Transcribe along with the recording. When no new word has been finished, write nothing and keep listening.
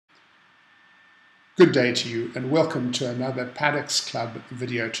Good day to you and welcome to another Paddocks Club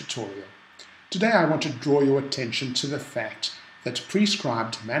video tutorial. Today I want to draw your attention to the fact that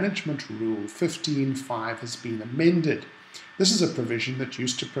Prescribed Management Rule 15.5 has been amended. This is a provision that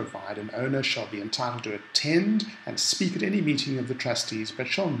used to provide an owner shall be entitled to attend and speak at any meeting of the trustees, but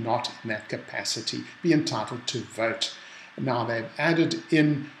shall not in that capacity be entitled to vote. Now they've added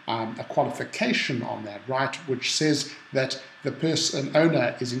in a qualification on that right, which says that an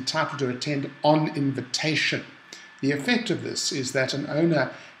owner is entitled to attend on invitation. The effect of this is that an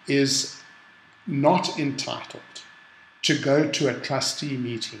owner is not entitled to go to a trustee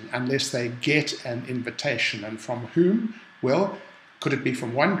meeting unless they get an invitation. And from whom? Well, could it be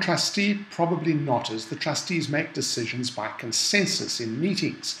from one trustee? Probably not, as the trustees make decisions by consensus in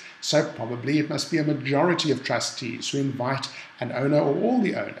meetings. So probably it must be a majority of trustees who invite an owner or all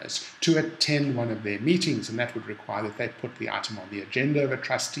the owners to attend one of their meetings, and that would require that they put the item on the agenda of a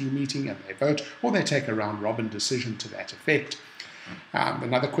trustee meeting and they vote, or they take a round-robin decision to that effect.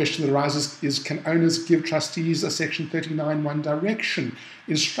 Another question that arises is, can owners give trustees a Section 39(1) direction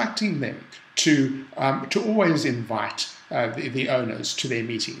instructing them to always invite the owners to their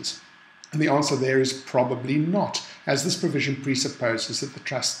meetings? And the answer there is probably not, as this provision presupposes that the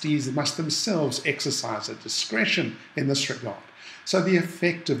trustees must themselves exercise a discretion in this regard. So the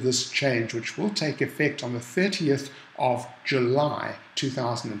effect of this change, which will take effect on the 30th of July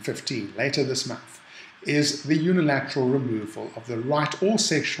 2015, later this month, is the unilateral removal of the right all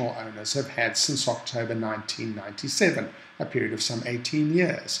sectional owners have had since October 1997, a period of some 18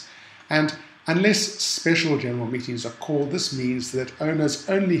 years. And unless special general meetings are called, this means that owners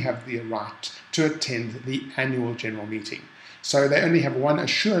only have the right to attend the annual general meeting. So they only have one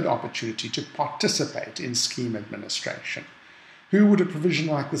assured opportunity to participate in scheme administration. Who would a provision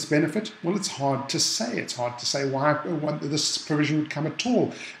like this benefit? Well, it's hard to say. It's hard to say why this provision would come at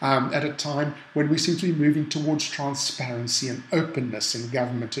all at a time when we seem to be moving towards transparency and openness in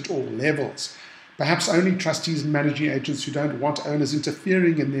government at all levels. Perhaps only trustees and managing agents who don't want owners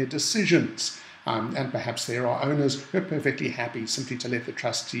interfering in their decisions. And perhaps there are owners who are perfectly happy simply to let the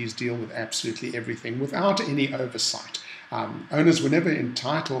trustees deal with absolutely everything without any oversight. Owners were never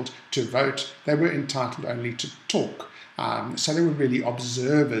entitled to vote. They were entitled only to talk. So they were really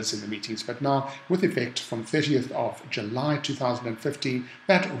observers in the meetings. But now, with effect from 30th of July 2015,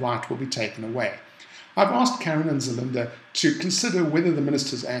 that right will be taken away. I've asked Karen and Zelinda to consider whether the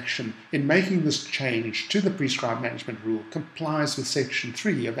Minister's action in making this change to the Prescribed Management Rule complies with Section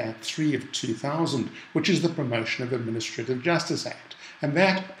 3 of Act 3 of 2000, which is the Promotion of Administrative Justice Act. And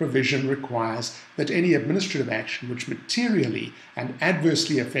that provision requires that any administrative action which materially and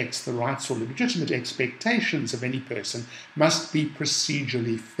adversely affects the rights or legitimate expectations of any person must be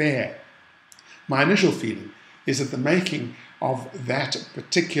procedurally fair. My initial feeling is that the making of that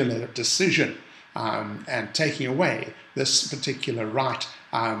particular decision and taking away this particular right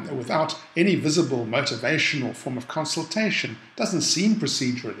without any visible motivation or form of consultation doesn't seem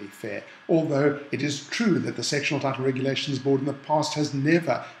procedurally fair, although it is true that the Sectional Title Regulations Board in the past has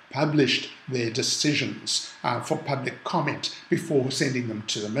never published their decisions for public comment before sending them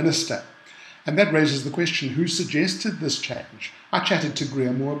to the Minister. And that raises the question, who suggested this change? I chatted to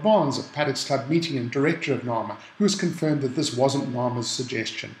Graham Barnes, a Paddocks Club meeting and director of NAMA, who has confirmed that this wasn't NAMA's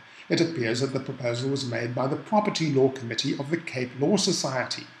suggestion. It appears that the proposal was made by the Property Law Committee of the Cape Law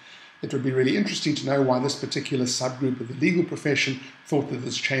Society. It would be really interesting to know why this particular subgroup of the legal profession thought that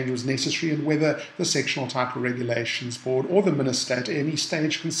this change was necessary, and whether the Sectional Title Regulations Board or the Minister at any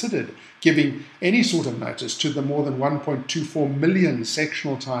stage considered giving any sort of notice to the more than 1.24 million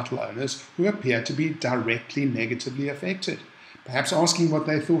sectional title owners who appear to be directly negatively affected. Perhaps asking what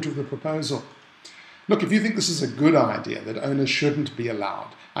they thought of the proposal. Look, if you think this is a good idea, that owners shouldn't be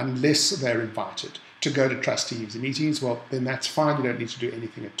allowed, unless they're invited, to go to trustees meetings, well, then that's fine. You don't need to do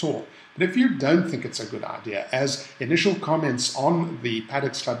anything at all. But if you don't think it's a good idea, as initial comments on the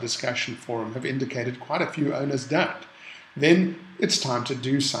Paddocks Club discussion forum have indicated quite a few owners don't, then it's time to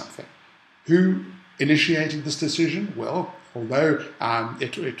do something. Who initiated this decision? Well, although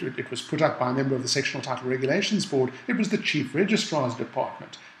it was put up by a member of the Sectional Title Regulations Board, it was the Chief Registrar's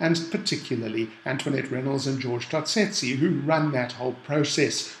Department, and particularly Antoinette Reynolds and George Totsetsi, who run that whole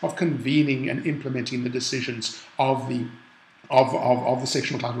process of convening and implementing the decisions of the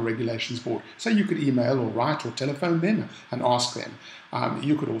Sectional Title Regulations Board. So you could email or write or telephone them and ask them.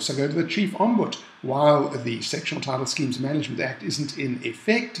 You could also go to the Chief Ombudsman. While the Sectional Title Schemes Management Act isn't in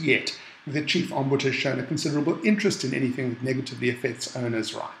effect yet, the Chief Ombudsman has shown a considerable interest in anything that negatively affects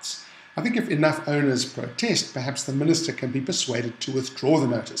owners' rights. I think if enough owners protest, perhaps the Minister can be persuaded to withdraw the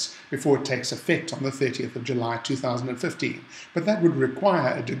notice before it takes effect on the 30th of July 2015. But that would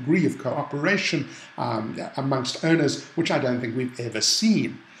require a degree of cooperation amongst owners, which I don't think we've ever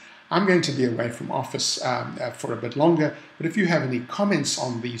seen. I'm going to be away from office for a bit longer, but if you have any comments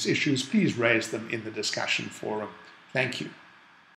on these issues, please raise them in the discussion forum. Thank you.